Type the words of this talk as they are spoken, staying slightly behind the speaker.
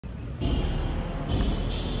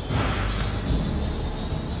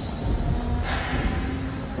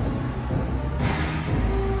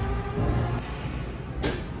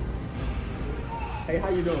Hey, how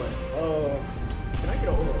you doing? Can I get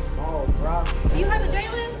a small fry? You have a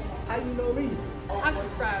Jalen? How you know me? I'm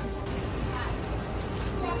subscribed.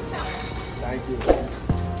 Thank you.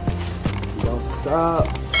 You don't subscribe?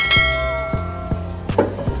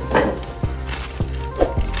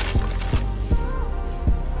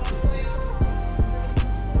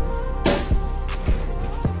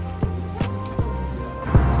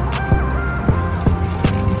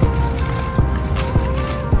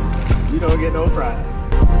 You don't get no fries.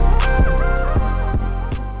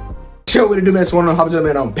 Yo, what it do, man? It's one of the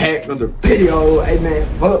man. I'm back with another video. Hey,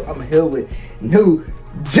 man, fuck, I'm here with new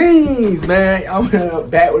jeans, man. I'm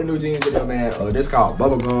back with a new jeans video, man. This called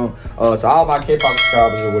Bubble Gum. To all my K-pop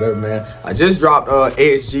subscribers or whatever, man. I just dropped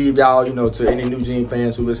SG, y'all. You know, to any new jean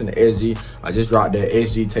fans who listen to SG, I just dropped that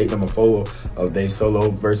SG tape number 4 of their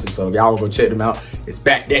solo verses. So if y'all go check them out, it's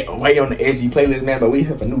back that way on the SG playlist, man. But we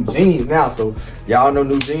have a new jeans now, so y'all know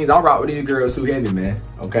new jeans. I rock with these girls too heavy, man.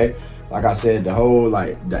 Okay. Like I said, the whole,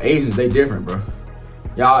 like, the Asians, they different, bro.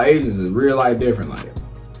 Y'all Asians is real life different. Like,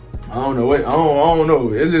 I don't know what, I don't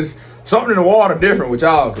know. It's just something in the water different with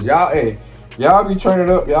y'all. Cause y'all, hey, y'all be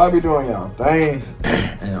turning up, y'all be doing y'all thing.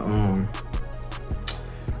 And,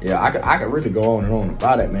 yeah, I could really go on and on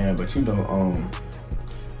about it, man. But you know,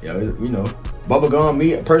 yeah, you know, bubble gum,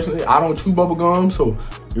 me personally, I don't chew bubble gum. So,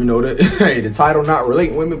 you know, that hey, the title not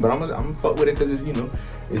relating with me, but I'm gonna fuck with it cause it's, you know,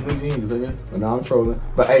 it's new jeans, baby. But now I'm trolling.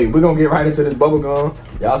 But hey, we're gonna get right into this bubble gum.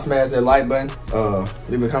 Y'all smash that like button.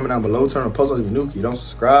 Leave a comment down below. Turn on post if you're new. If you don't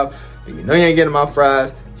subscribe, if you know you ain't getting my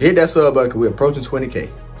fries, hit that sub button because we're approaching 20K.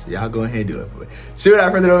 So y'all go ahead and do it for me. See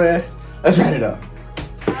without further ado, man. Let's wrap it up.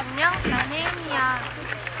 안녕, 난 혜인이야.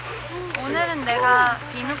 오늘은 내가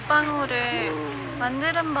비눗방울을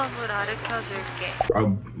만드는 법을 가르쳐줄게.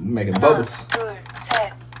 I'm making bubbles. 하나, 둘,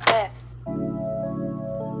 셋, 넷.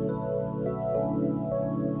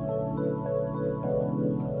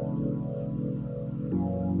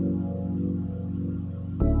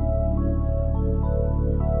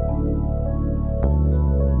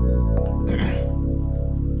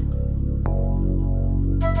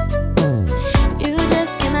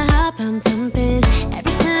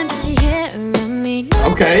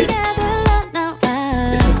 Okay.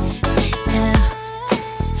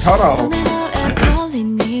 Hold on.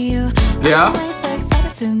 Yeah.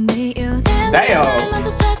 Damn.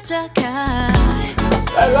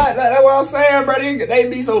 That's what I'm saying, bro. They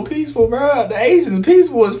be so peaceful, bro. The Asians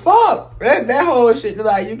peaceful as fuck. That whole shit,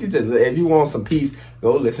 like, you can just, if you want some peace,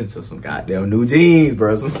 go listen to some goddamn new jeans,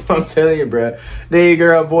 bro. I'm telling you, bro. They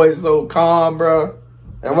girl voice so calm, bro.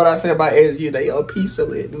 And what I say about SG, they are piece of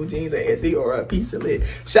lit. New jeans at SG or a piece of lit.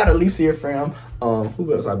 Shout out to Lisa here, fam.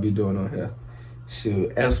 Who else I be doing on here?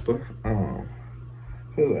 Shoot, Esper.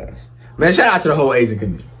 Who else? Man, shout out to the whole Asian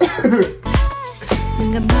community.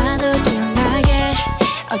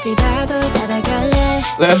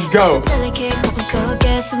 Let's go.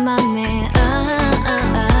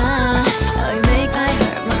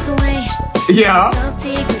 Yeah.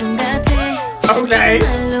 Okay.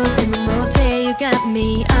 Got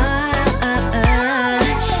me,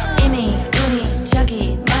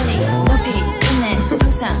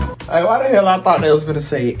 Hey, why the hell I thought they was gonna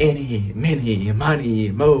say any, many, money,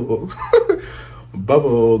 mo,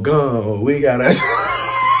 bubble gum, we gotta.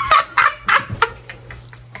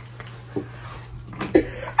 Hey,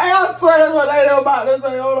 I swear that's what they about to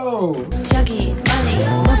say, hold on.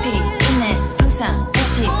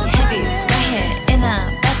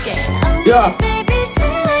 Yeah.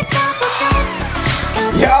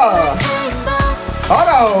 Yeah. Hold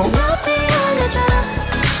on.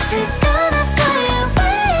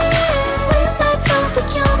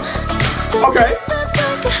 Okay.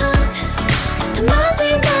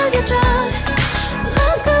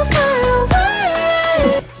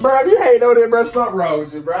 Bro, if you hate on that, bro, something wrong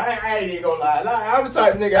with you, bro. I ain't even gonna lie. I'm the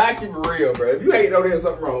type of nigga, I keep it real, bro. If you hate on that,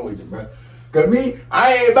 something wrong with you, bro. Cause me,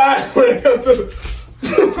 I ain't buying when it comes to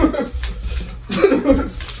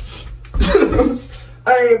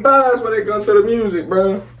I ain't biased when it comes to the music,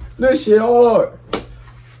 bro. This shit hard.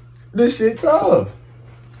 This shit tough.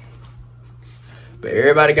 But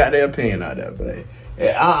everybody got their opinion out there, but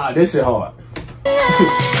hey, this shit hard.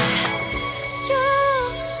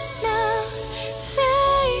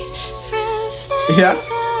 Yeah.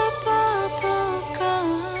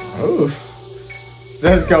 Ooh.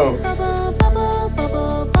 Let's go.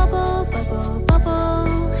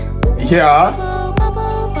 Yeah.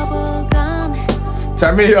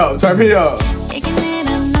 Turn me up, turn me up.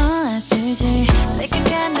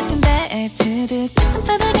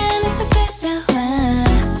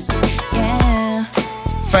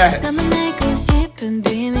 Facts.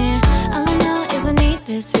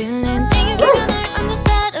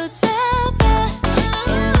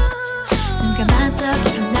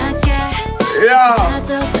 Yeah.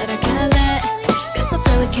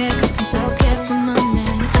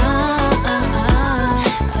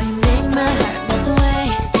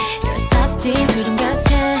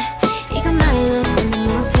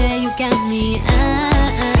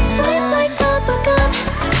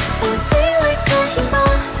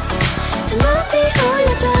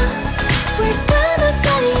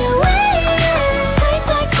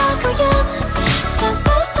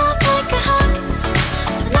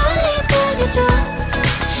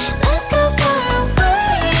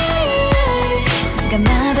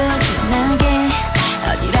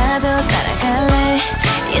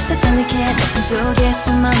 속에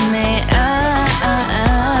숨었네.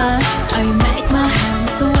 Oh, you make my heart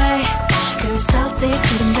melt away. 그 saucy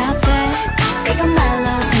구름 같아.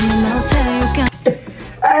 이것말로 설명 못해.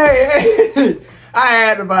 Hey, I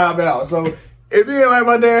had to vibe out. So if you didn't like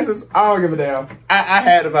my dances, I don't give a damn. I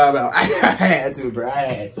had to vibe out. I had to, bro. I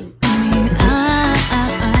had to.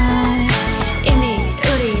 이미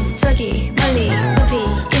우린 저기 멀리 높이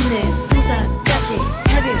있는 풍선같이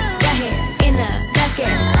Have you got here in a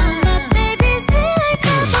basket?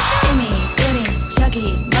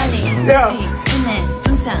 Yeah.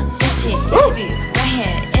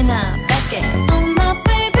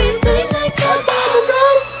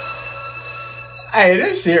 Hey,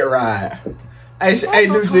 this shit right. Hey, hey,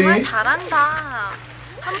 너 정말 Newjeans. 잘한다.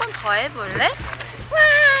 한 번 더 해볼래?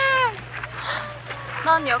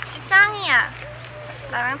 넌 역시 짱이야.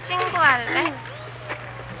 나랑 친구할래?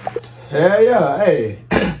 Hell yeah. Hey,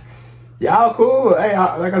 y'all cool. Hey,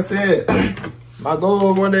 like I said, my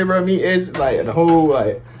goal one day, bro, meet is like the whole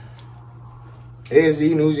like.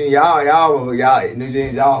 SG, Newjeans, y'all,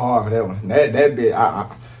 Newjeans, y'all hard for that one. That bit,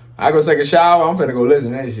 I go take a shower, I'm finna go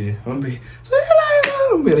listen to that shit. I'm gonna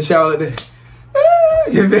be in the shower like that.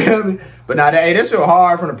 You feel me? But now, hey, that's real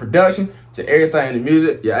hard from the production to everything, the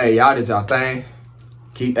music. Yeah, hey, y'all did y'all thing.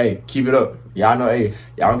 Keep it up. Y'all know, hey,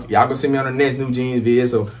 y'all gonna see me on the next Newjeans video.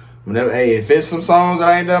 So whenever, hey, if it's some songs that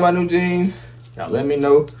I ain't done by Newjeans, y'all let me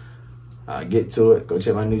know. I'll get to it. Go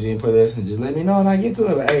check my Newjeans playlist and just let me know and I get to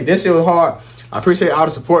it. But hey, this shit was hard. I appreciate all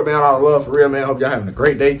the support, man. All the love for real, man. Hope y'all having a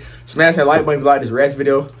great day. Smash that like button if you like this reaction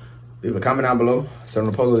video. Leave a comment down below. Turn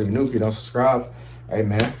on the post if you're new. If you don't subscribe. Hey,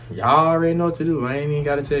 man. Y'all already know what to do. I ain't even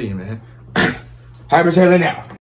got to tell you, man. Happy chilling now.